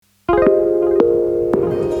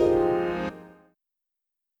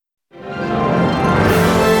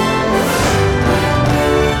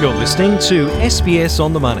listening to SBS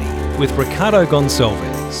On The Money with Ricardo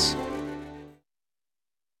Gonçalves.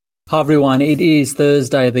 Hi everyone, it is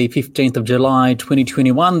Thursday the 15th of July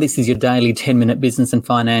 2021. This is your daily 10-minute business and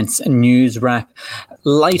finance news wrap.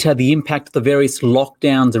 Later, the impact of the various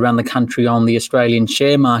lockdowns around the country on the Australian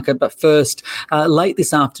share market. But first, late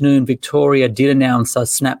this afternoon, Victoria did announce a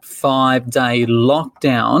snap 5-day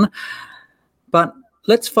lockdown. But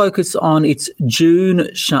let's focus on its June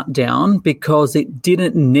shutdown because it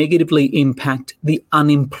didn't negatively impact the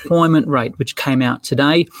unemployment rate, which came out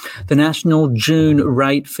today. The national June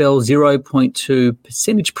rate fell 0.2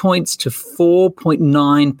 percentage points to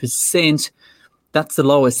 4.9%. That's the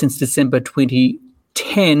lowest since December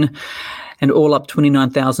 2010, and all up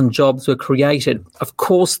 29,000 jobs were created. Of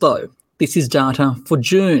course, though, this is data for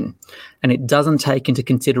June, and it doesn't take into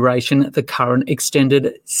consideration the current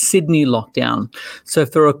extended Sydney lockdown. So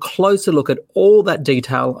for a closer look at all that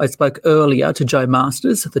detail, I spoke earlier to Joe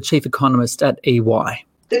Masters, the chief economist at EY.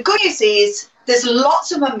 The good news is there's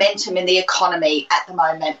lots of momentum in the economy at the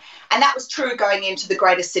moment, and that was true going into the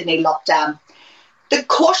Greater Sydney lockdown. The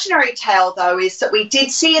cautionary tale, though, is that we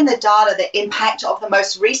did see in the data the impact of the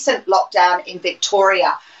most recent lockdown in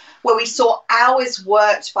Victoria, where we saw hours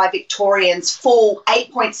worked by Victorians fall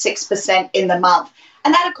 8.6% in the month.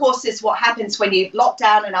 And that, of course, is what happens when you lock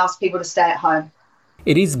down and ask people to stay at home.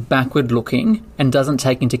 It is backward-looking and doesn't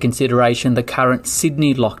take into consideration the current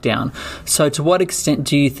Sydney lockdown. So to what extent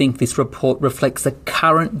do you think this report reflects the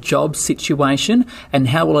current job situation, and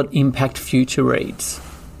how will it impact future reads?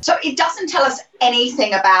 So it doesn't tell us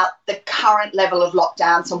anything about the current level of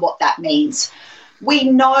lockdowns and what that means. We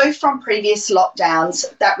know from previous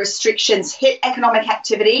lockdowns that restrictions hit economic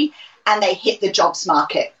activity and they hit the jobs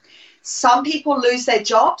market. Some people lose their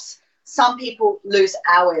jobs, some people lose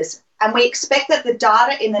hours, and we expect that the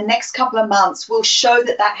data in the next couple of months will show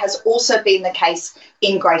that that has also been the case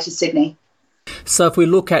in Greater Sydney. So if we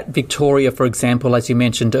look at Victoria, for example, as you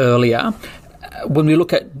mentioned earlier, when we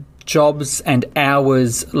look at jobs and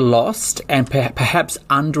hours lost and perhaps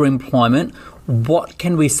underemployment, what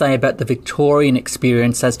can we say about the Victorian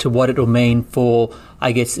experience as to what it will mean for,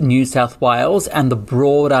 I guess, New South Wales and the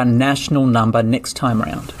broader national number next time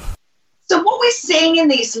around? So what we're seeing in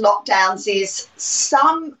these lockdowns is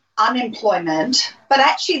some unemployment, but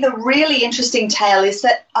actually the really interesting tale is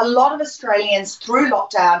that a lot of Australians through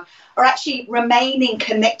lockdown are actually remaining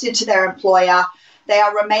connected to their employer. They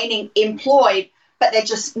are remaining employed, but they're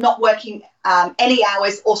just not working any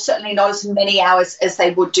hours, or certainly not as many hours as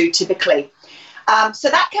they would do typically. So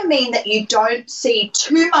that can mean that you don't see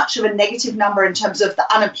too much of a negative number in terms of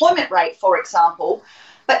the unemployment rate, for example,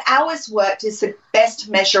 but hours worked is the best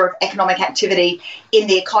measure of economic activity in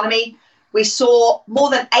the economy. We saw more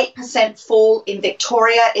than 8% fall in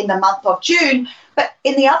Victoria in the month of June, but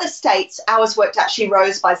in the other states, hours worked actually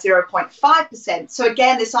rose by 0.5%. So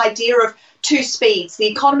again, this idea of two speeds. The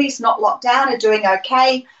economy's not locked down, are doing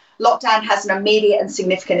okay. Lockdown has an immediate and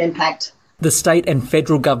significant impact. The state and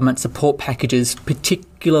federal government support packages,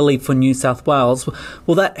 particularly for New South Wales,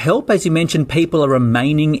 will that help? As you mentioned, people are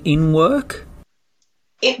remaining in work?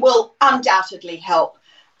 It will undoubtedly help.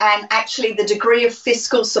 And actually the degree of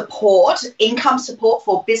fiscal support, income support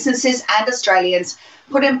for businesses and Australians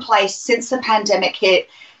put in place since the pandemic hit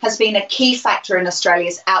has been a key factor in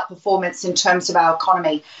Australia's outperformance in terms of our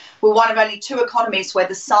economy. We're one of only two economies where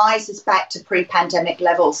the size is back to pre-pandemic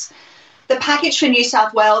levels. The package for New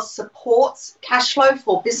South Wales supports cash flow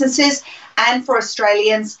for businesses and for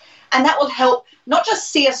Australians, and that will help not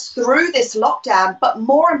just see us through this lockdown, but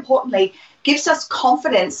more importantly, gives us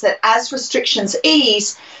confidence that as restrictions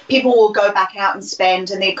ease, people will go back out and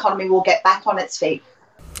spend and the economy will get back on its feet.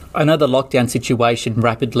 I know the lockdown situation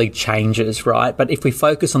rapidly changes, right? But if we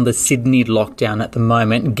focus on the Sydney lockdown at the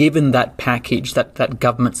moment, given that package, that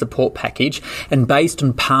government support package, and based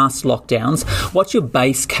on past lockdowns, what's your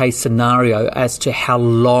base case scenario as to how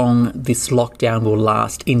long this lockdown will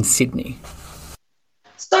last in Sydney?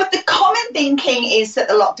 So the common thinking is that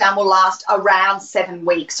the lockdown will last around 7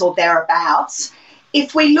 weeks or thereabouts.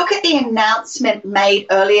 If we look at the announcement made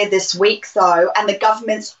earlier this week, though, and the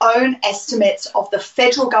government's own estimates of the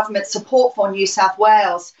federal government support for New South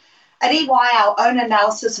Wales, at EY, our own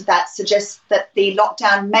analysis of that suggests that the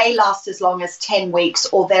lockdown may last as long as 10 weeks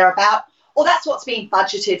or thereabout, or that's what's being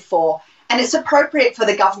budgeted for. And it's appropriate for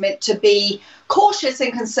the government to be cautious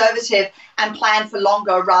and conservative and plan for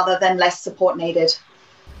longer rather than less support needed.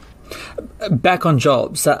 Back on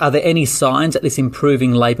jobs, are there any signs that this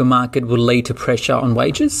improving labour market will lead to pressure on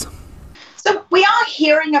wages? So we are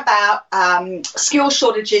hearing about skill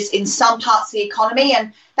shortages in some parts of the economy,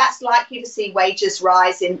 and that's likely to see wages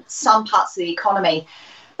rise in some parts of the economy.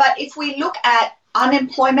 But if we look at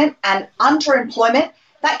unemployment and underemployment,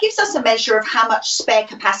 that gives us a measure of how much spare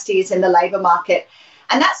capacity is in the labour market.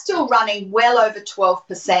 And that's still running well over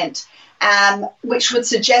 12%, which would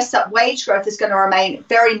suggest that wage growth is going to remain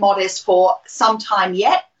very modest for some time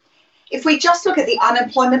yet. If we just look at the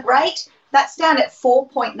unemployment rate, that's down at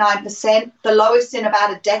 4.9%, the lowest in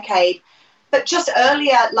about a decade. But just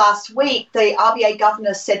earlier last week, the RBA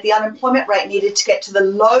governor said the unemployment rate needed to get to the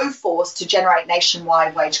low fours to generate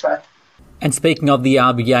nationwide wage growth. And speaking of the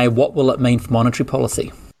RBA, what will it mean for monetary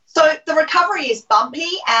policy? So the recovery is bumpy,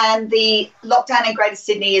 and the lockdown in Greater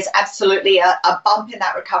Sydney is absolutely a bump in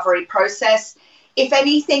that recovery process. If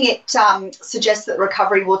anything, it suggests that the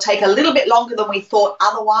recovery will take a little bit longer than we thought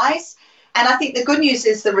otherwise. And I think the good news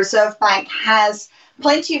is the Reserve Bank has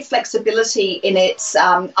plenty of flexibility in its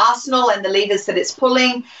arsenal and the levers that it's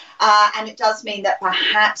pulling. And it does mean that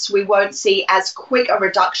perhaps we won't see as quick a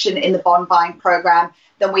reduction in the bond buying program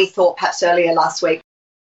than we thought perhaps earlier last week.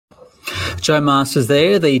 Joe Masters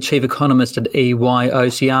there, the chief economist at EY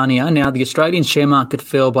Oceania. Now, the Australian share market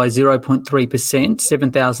fell by 0.3%,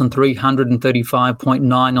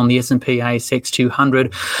 7,335.9 on the S&P ASX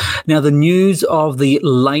 200. Now, the news of the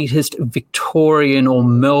latest Victorian or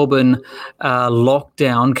Melbourne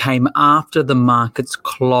lockdown came after the markets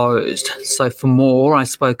closed. So for more, I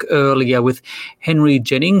spoke earlier with Henry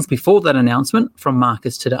Jennings before that announcement from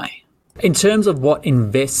Marcus Today. In terms of what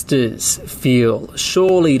investors feel,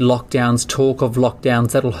 surely lockdowns, talk of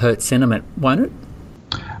lockdowns, that'll hurt sentiment, won't it?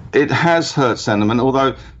 It has hurt sentiment,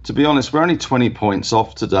 although, to be honest, we're only 20 points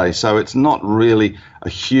off today, so it's not really a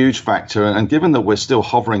huge factor. And given that we're still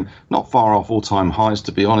hovering not far off all-time highs,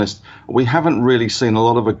 to be honest, we haven't really seen a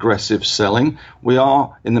lot of aggressive selling. We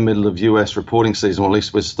are in the middle of US reporting season, or at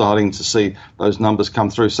least we're starting to see those numbers come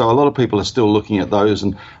through. So a lot of people are still looking at those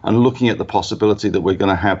and looking at the possibility that we're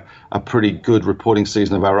going to have a pretty good reporting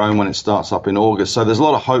season of our own when it starts up in August. So there's a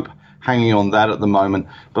lot of hope hanging on that at the moment.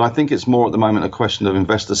 But I think it's more at the moment a question of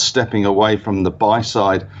investors stepping away from the buy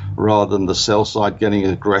side rather than the sell side getting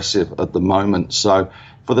aggressive at the moment. So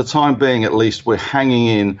for the time being, at least, we're hanging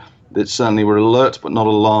in. It's certainly we're alert but not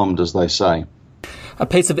alarmed, as they say. A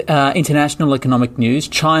piece of international economic news,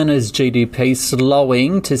 China's GDP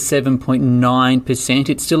slowing to 7.9%.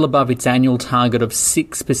 It's still above its annual target of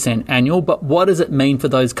 6% annual. But what does it mean for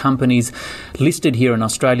those companies listed here in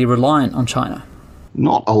Australia reliant on China?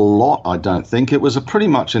 Not a lot, I don't think. It was pretty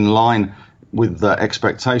much in line with the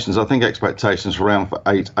expectations. I think expectations were around for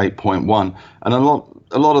 8.1. And a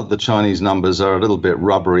lot of the Chinese numbers are a little bit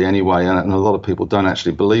rubbery anyway, and a lot of people don't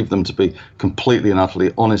actually believe them to be completely and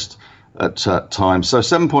utterly honest at times. So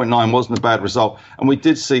 7.9 wasn't a bad result. And we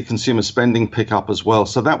did see consumer spending pick up as well.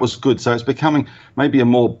 So that was good. So it's becoming maybe a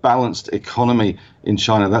more balanced economy in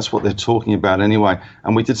China. That's what they're talking about anyway.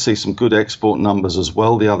 And we did see some good export numbers as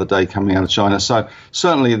well the other day coming out of China. So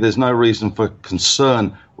certainly there's no reason for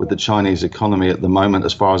concern with the Chinese economy at the moment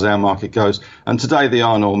as far as our market goes. And today the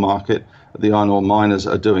iron ore market, the iron ore miners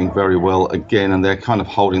are doing very well again, and they're kind of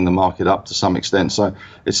holding the market up to some extent. So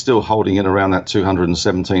it's still holding it around that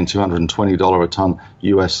 $217, $220 a ton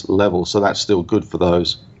US level. So that's still good for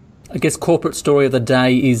those. I guess corporate story of the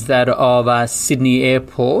day is that of Sydney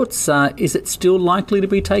airports. Is it still likely to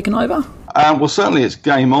be taken over? Well, certainly it's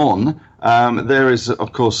game on. There is,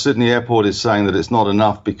 of course, Sydney Airport is saying that it's not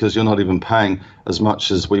enough because you're not even paying as much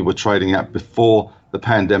as we were trading at before the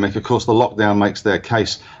pandemic. Of course, the lockdown makes their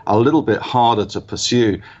case a little bit harder to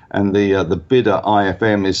pursue. And the bidder,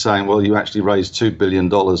 IFM, is saying, well, you actually raised $2 billion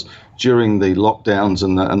during the lockdowns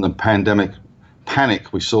and the pandemic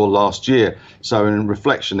panic we saw last year. So in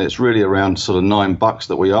reflection, it's really around sort of $9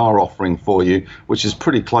 that we are offering for you, which is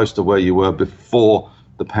pretty close to where you were before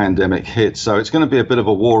the pandemic hit. So it's going to be a bit of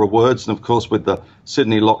a war of words. And of course, with the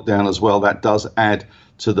Sydney lockdown as well, that does add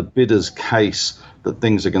to the bidder's case that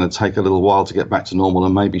things are going to take a little while to get back to normal,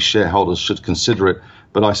 and maybe shareholders should consider it.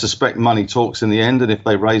 But I suspect money talks in the end, and if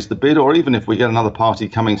they raise the bid, or even if we get another party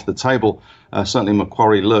coming to the table, certainly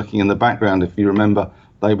Macquarie lurking in the background, if you remember,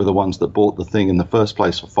 they were the ones that bought the thing in the first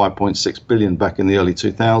place for $5.6 billion back in the early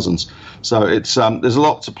 2000s. So it's there's a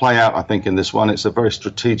lot to play out, I think, in this one. It's a very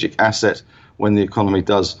strategic asset when the economy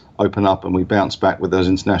does open up and we bounce back with those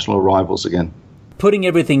international arrivals again. Putting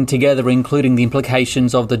everything together, including the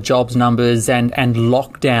implications of the jobs numbers and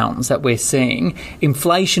lockdowns that we're seeing,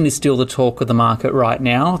 inflation is still the talk of the market right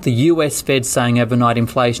now. The US Fed saying overnight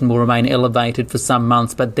inflation will remain elevated for some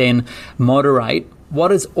months, but then moderate. What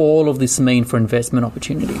does all of this mean for investment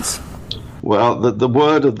opportunities? Well, the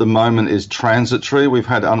word of the moment is transitory. We've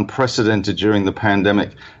had unprecedented during the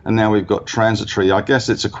pandemic, and now we've got transitory. I guess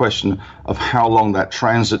it's a question of how long that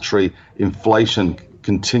transitory inflation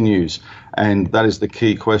continues. And that is the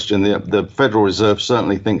key question. The Federal Reserve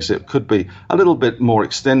certainly thinks it could be a little bit more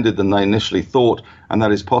extended than they initially thought, and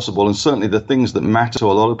that is possible. And certainly the things that matter to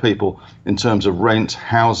a lot of people in terms of rent,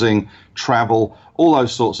 housing, travel, all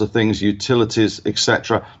those sorts of things, utilities,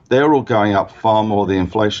 etc., they're all going up far more the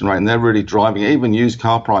inflation rate, and they're really driving. Even used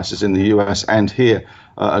car prices in the US and here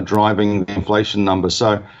are driving the inflation numbers.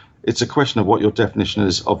 So it's a question of what your definition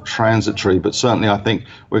is of transitory, but certainly I think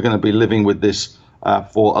we're going to be living with this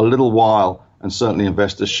for a little while, and certainly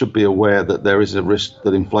investors should be aware that there is a risk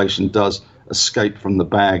that inflation does escape from the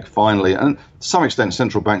bag finally. And to some extent,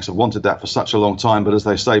 central banks have wanted that for such a long time, but as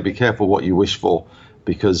they say, be careful what you wish for,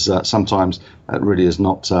 because sometimes that really is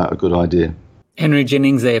not a good idea. Henry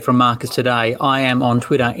Jennings there from Marcus Today. I am on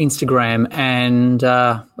Twitter, Instagram, and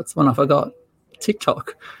what's the one I forgot?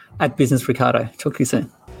 TikTok, at Business Ricardo. Talk to you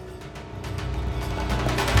soon.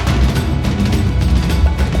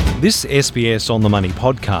 This SBS On The Money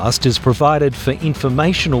podcast is provided for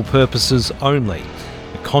informational purposes only.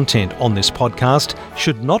 The content on this podcast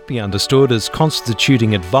should not be understood as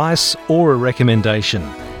constituting advice or a recommendation.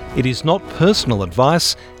 It is not personal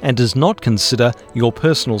advice and does not consider your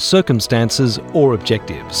personal circumstances or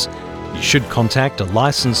objectives. You should contact a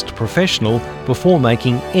licensed professional before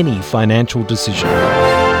making any financial decision.